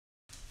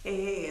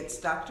Hey, it's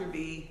Dr.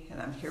 B,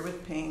 and I'm here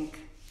with Pink,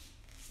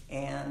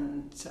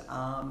 and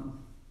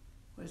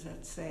what does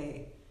that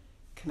say?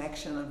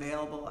 Connection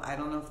available. I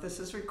don't know if this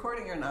is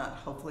recording or not.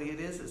 Hopefully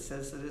it is. It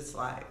says that it's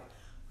live.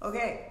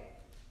 Okay,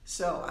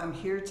 so I'm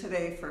here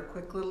today for a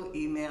quick little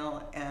I'm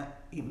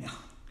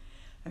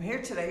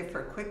here today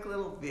for a quick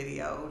little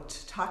video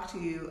to talk to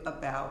you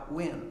about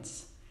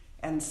wins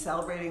and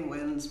celebrating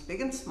wins,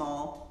 big and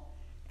small,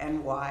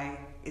 and why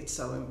it's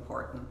so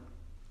important.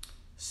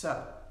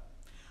 So,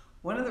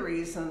 one of the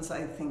reasons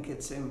I think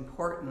it's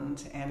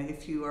important, and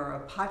if you are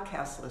a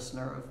podcast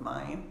listener of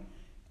mine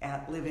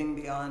at Living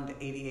Beyond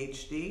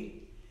ADHD,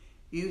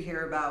 you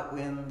hear about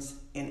wins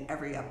in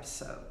every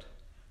episode.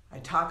 I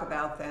talk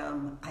about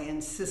them, I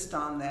insist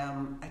on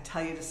them, I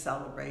tell you to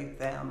celebrate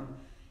them,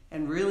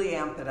 and really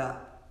amp it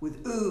up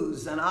with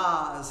oohs and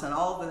ahs and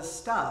all this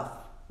stuff.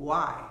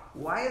 Why?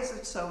 Why is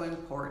it so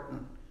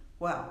important?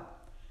 Well,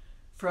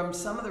 from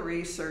some of the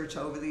research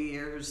over the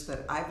years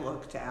that I've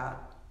looked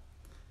at,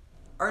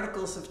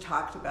 articles have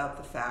talked about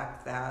the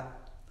fact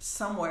that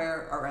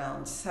somewhere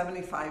around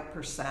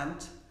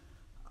 75%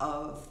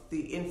 of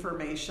the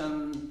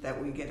information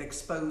that we get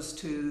exposed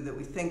to, that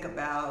we think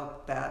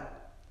about,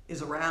 that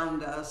is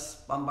around us,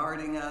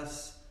 bombarding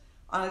us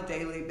on a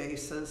daily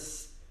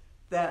basis,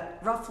 that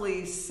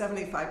roughly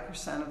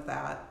 75% of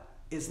that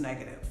is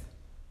negative.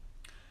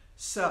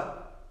 So,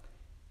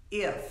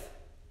 if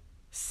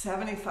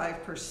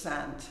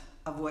 75%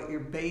 of what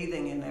you're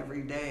bathing in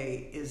every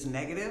day is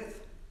negative,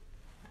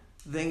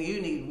 then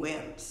you need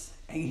wins,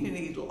 and you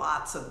need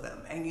lots of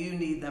them, and you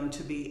need them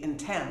to be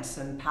intense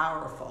and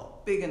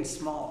powerful, big and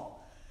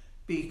small,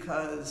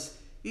 because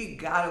you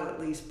got to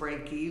at least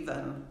break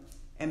even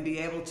and be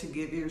able to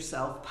give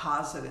yourself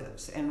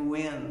positives and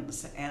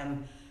wins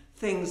and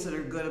things that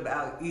are good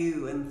about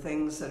you and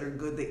things that are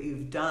good that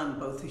you've done,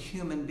 both the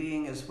human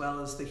being as well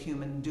as the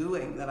human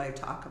doing that I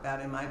talk about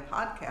in my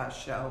podcast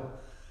show,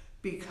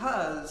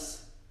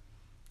 because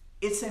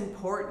it's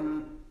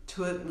important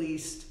to at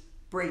least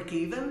break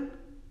even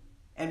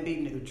and be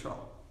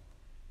neutral.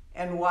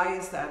 And why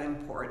is that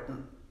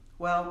important?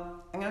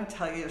 Well, I'm going to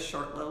tell you a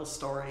short little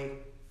story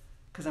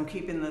because I'm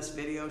keeping this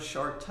video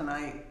short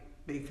tonight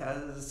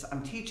because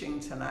I'm teaching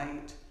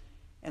tonight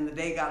and the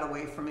day got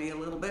away from me a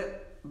little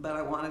bit, but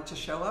I wanted to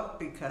show up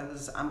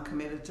because I'm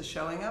committed to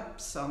showing up,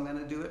 so I'm going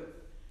to do it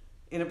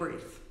in a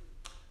brief.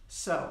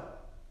 So,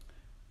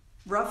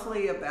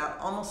 roughly about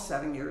almost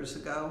 7 years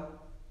ago,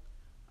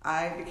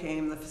 I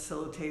became the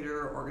facilitator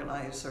or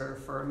organizer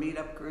for a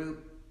meetup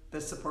group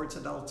that supports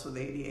adults with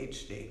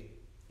ADHD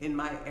in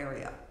my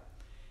area.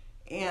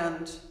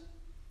 And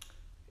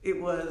it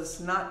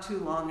was not too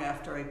long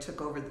after I took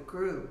over the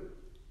group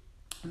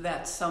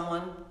that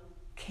someone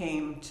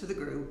came to the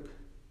group,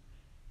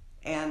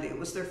 and it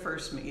was their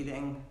first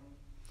meeting,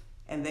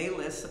 and they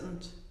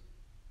listened,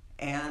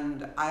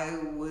 and I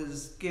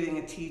was giving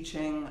a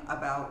teaching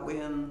about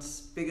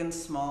wins, big and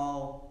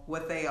small,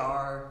 what they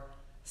are,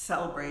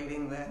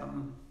 celebrating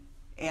them.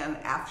 And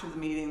after the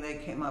meeting, they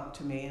came up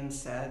to me and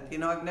said, you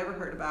know, I've never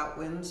heard about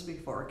wins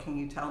before. Can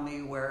you tell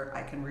me where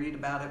I can read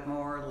about it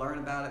more, learn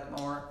about it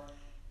more?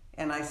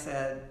 And I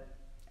said,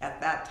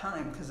 at that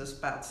time, because it's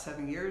about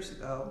 7 years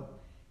ago,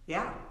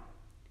 yeah,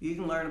 you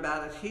can learn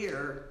about it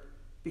here,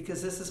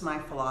 because this is my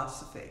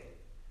philosophy,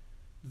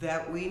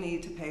 that we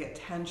need to pay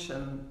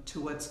attention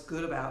to what's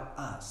good about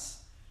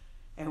us.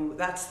 And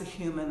that's the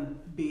human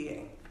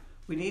being.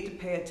 We need to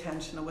pay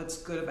attention to what's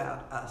good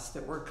about us,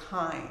 that we're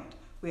kind,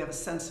 we have a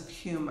sense of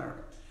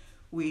humor,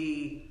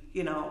 we,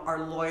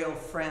 are loyal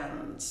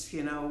friends,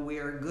 we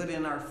are good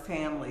in our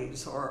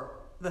families, or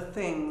the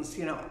things,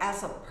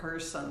 as a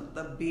person,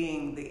 the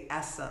being, the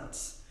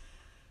essence.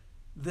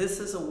 This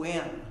is a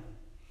win,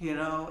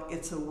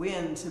 it's a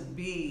win to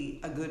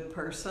be a good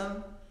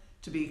person,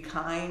 to be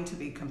kind, to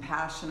be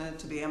compassionate,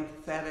 to be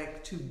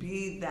empathetic, to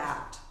be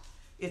that.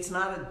 It's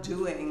not a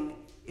doing,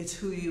 it's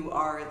who you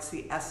are, it's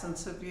the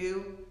essence of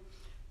you.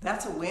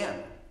 That's a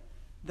win.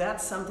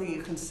 That's something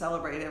you can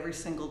celebrate every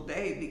single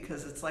day,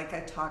 because it's like I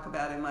talk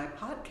about in my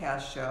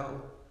podcast show,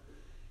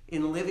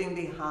 in Living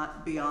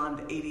Beyond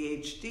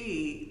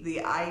ADHD,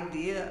 the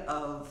idea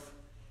of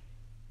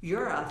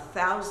you're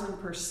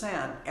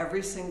 1,000%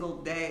 every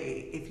single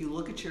day if you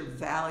look at your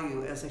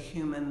value as a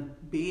human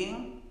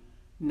being,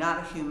 not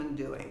a human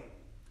doing.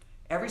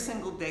 Every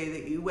single day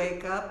that you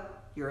wake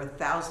up, you're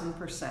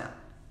 1,000%.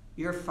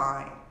 You're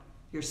fine.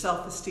 Your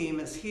self-esteem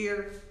is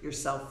here. Your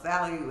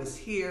self-value is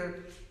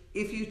here.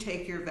 If you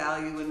take your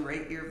value and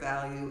rate your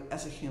value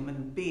as a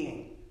human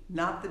being,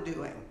 not the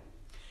doing.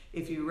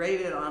 If you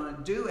rate it on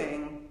a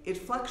doing, it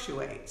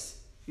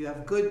fluctuates. You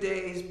have good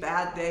days,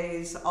 bad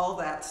days, all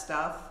that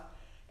stuff,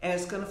 and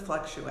it's going to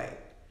fluctuate.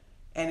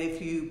 And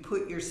if you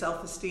put your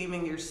self-esteem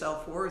and your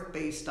self-worth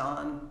based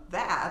on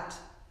that,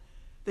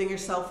 then your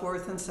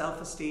self-worth and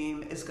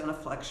self-esteem is going to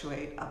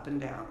fluctuate up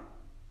and down.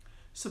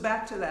 So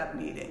back to that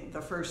meeting,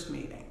 the first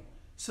meeting.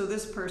 So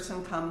this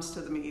person comes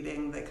to the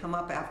meeting, they come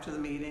up after the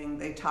meeting,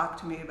 they talk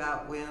to me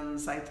about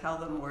wins, I tell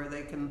them where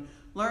they can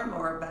learn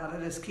more about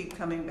it, is keep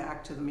coming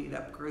back to the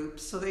meetup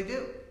groups, so they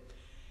do.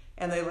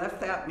 And they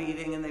left that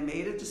meeting and they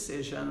made a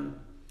decision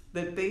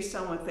that based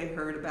on what they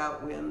heard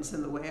about wins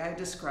and the way I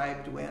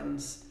described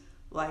wins,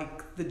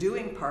 like the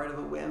doing part of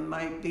a win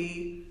might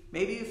be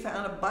maybe you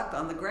found a buck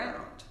on the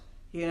ground,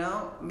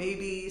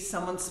 maybe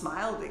someone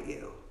smiled at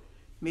you,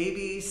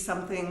 maybe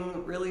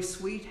something really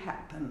sweet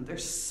happened.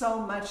 There's so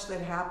much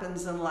that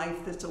happens in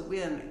life that's a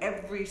win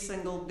every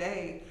single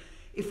day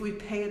if we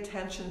pay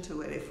attention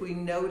to it, if we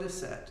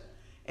notice it.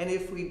 And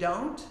if we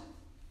don't,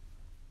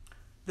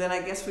 then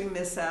I guess we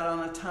miss out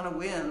on a ton of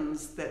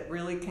wins that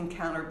really can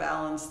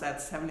counterbalance that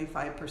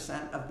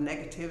 75% of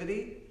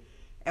negativity.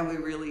 And we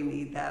really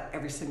need that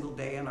every single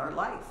day in our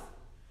life.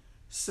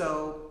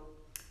 So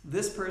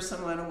this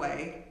person went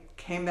away,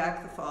 came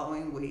back the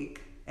following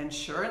week, and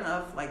sure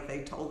enough, like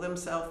they told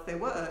themselves they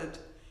would,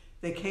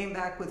 they came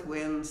back with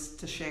wins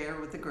to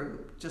share with the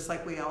group, just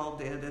like we all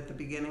did at the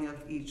beginning of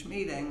each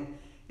meeting,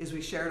 is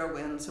we shared our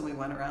wins and we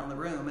went around the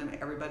room and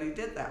everybody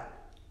did that.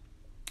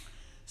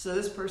 So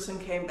this person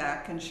came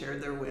back and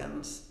shared their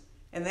wins,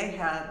 and they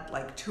had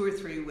like 2 or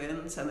 3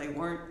 wins, and they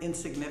weren't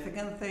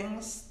insignificant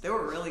things. They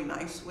were really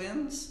nice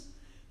wins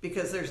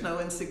because there's no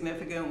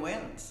insignificant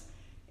wins.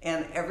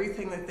 And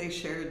everything that they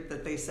shared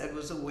that they said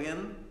was a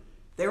win,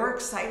 they were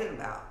excited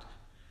about.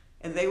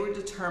 And they were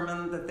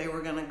determined that they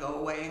were going to go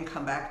away and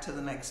come back to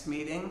the next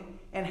meeting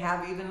and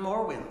have even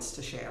more wins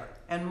to share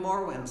and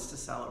more wins to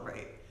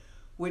celebrate,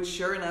 which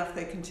sure enough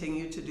they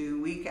continued to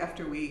do week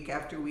after week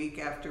after week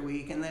after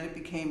week. And then it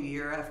became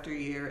year after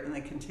year, and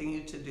they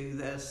continued to do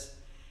this.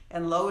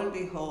 And lo and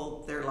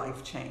behold, their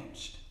life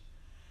changed.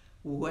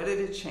 What did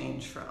it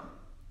change from?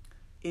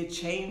 It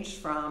changed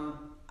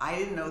from, I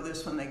didn't know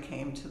this when they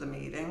came to the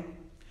meeting.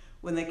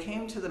 When they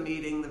came to the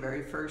meeting the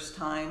very first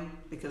time,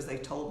 because they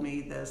told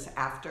me this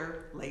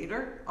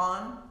later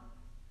on,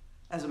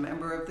 as a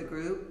member of the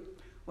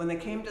group, when they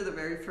came to the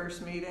very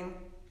first meeting,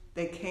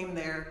 they came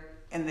there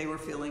and they were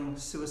feeling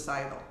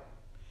suicidal.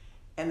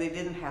 And they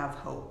didn't have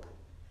hope.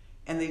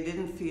 And they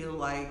didn't feel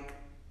like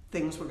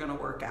things were going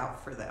to work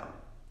out for them.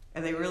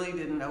 And they really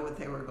didn't know what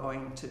they were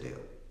going to do.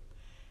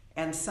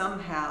 And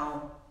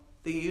somehow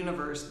the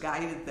universe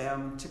guided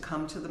them to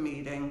come to the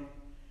meeting.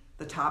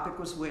 The topic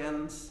was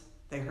wins.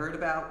 They heard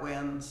about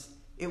wins.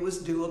 It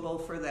was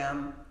doable for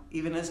them,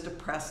 even as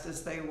depressed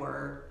as they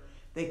were.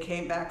 They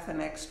came back the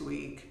next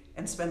week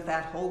and spent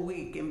that whole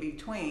week in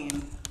between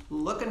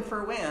looking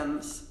for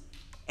wins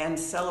and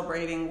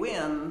celebrating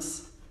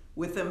wins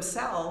with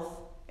themselves.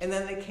 And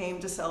then they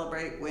came to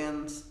celebrate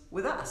wins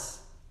with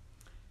us.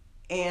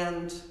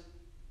 And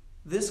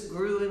this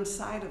grew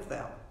inside of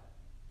them.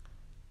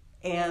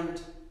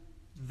 And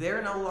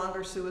they're no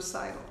longer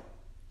suicidal.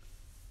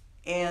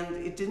 And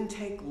it didn't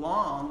take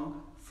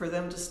long for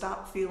them to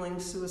stop feeling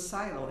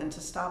suicidal and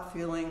to stop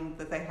feeling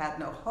that they had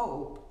no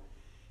hope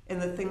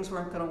and that things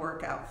weren't going to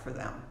work out for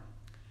them.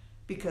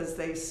 Because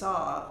they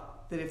saw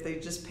that if they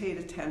just paid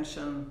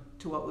attention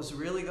to what was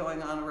really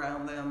going on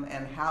around them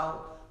and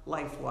how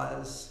life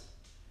was,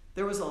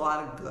 there was a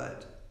lot of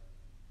good.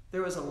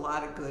 There was a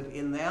lot of good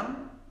in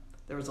them.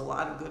 There was a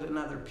lot of good in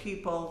other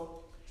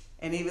people.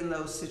 And even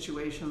though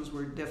situations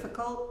were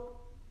difficult,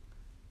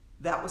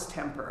 that was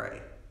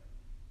temporary.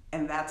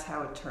 And that's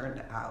how it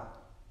turned out.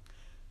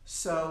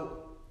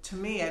 So to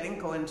me, I didn't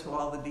go into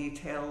all the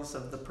details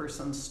of the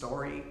person's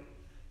story.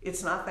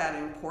 It's not that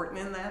important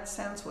in that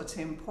sense. What's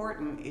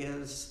important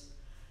is,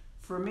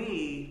 for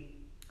me,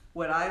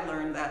 what I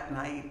learned that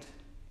night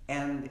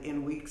and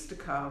in weeks to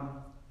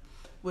come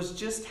was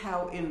just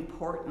how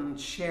important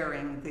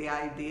sharing the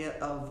idea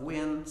of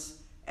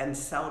wins and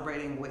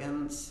celebrating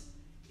wins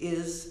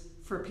is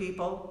for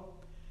people,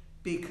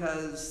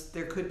 because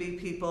there could be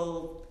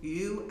people,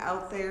 you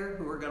out there,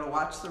 who are going to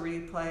watch the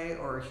replay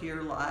or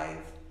hear live,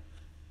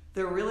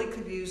 that really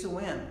could use a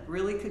win,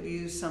 really could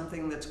use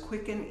something that's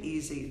quick and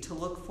easy to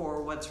look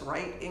for what's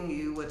right in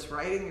you, what's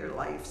right in your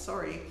life,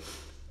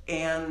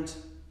 and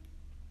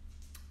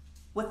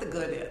what the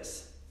good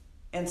is.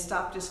 And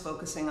stop just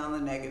focusing on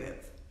the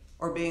negative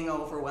or being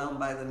overwhelmed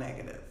by the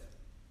negative.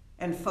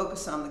 And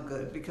focus on the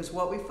good, because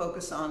what we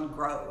focus on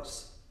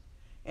grows.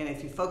 And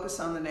if you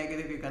focus on the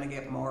negative, you're going to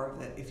get more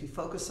of it. If you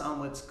focus on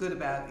what's good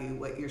about you,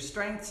 what your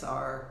strengths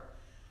are,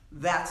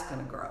 that's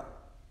going to grow.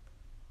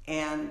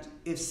 And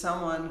if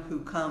someone who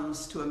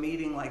comes to a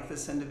meeting like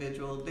this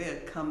individual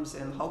did, comes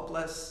in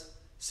hopeless,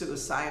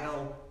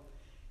 suicidal,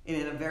 and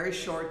in a very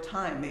short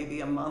time,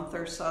 maybe a month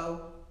or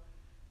so,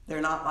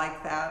 they're not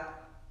like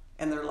that,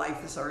 and their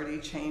life is already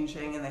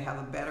changing, and they have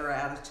a better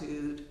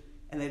attitude,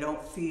 and they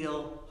don't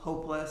feel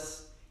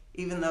hopeless,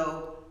 even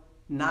though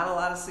not a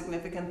lot of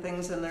significant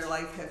things in their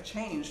life have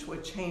changed.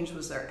 What changed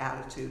was their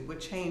attitude. What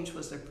changed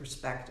was their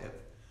perspective.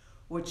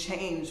 What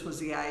changed was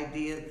the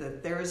idea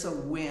that there is a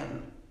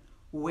win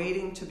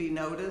waiting to be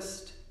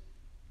noticed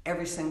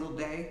every single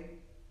day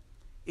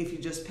if you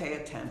just pay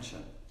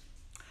attention.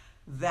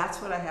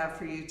 That's what I have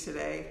for you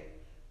today.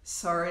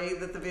 Sorry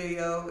that the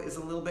video is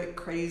a little bit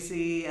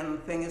crazy and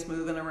the thing is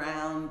moving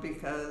around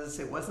because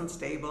it wasn't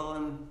stable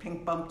and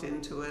Pink bumped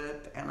into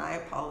it, and I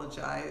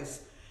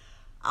apologize.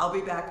 I'll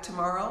be back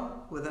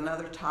tomorrow with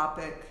another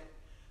topic.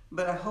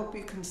 but I hope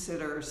you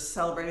consider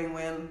celebrating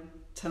win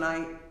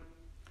tonight.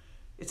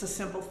 It's a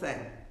simple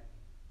thing.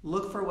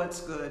 Look for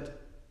what's good.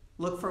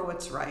 Look for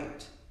what's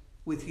right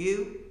with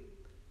you,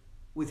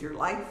 with your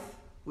life,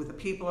 with the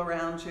people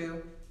around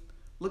you.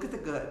 Look at the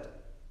good.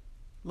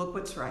 Look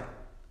what's right.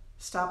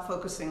 Stop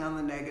focusing on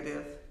the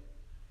negative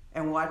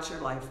and watch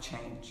your life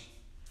change.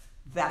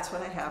 That's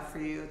what I have for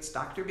you. It's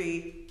Dr.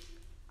 B.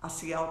 I'll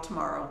see y'all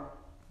tomorrow.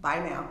 Bye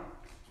now.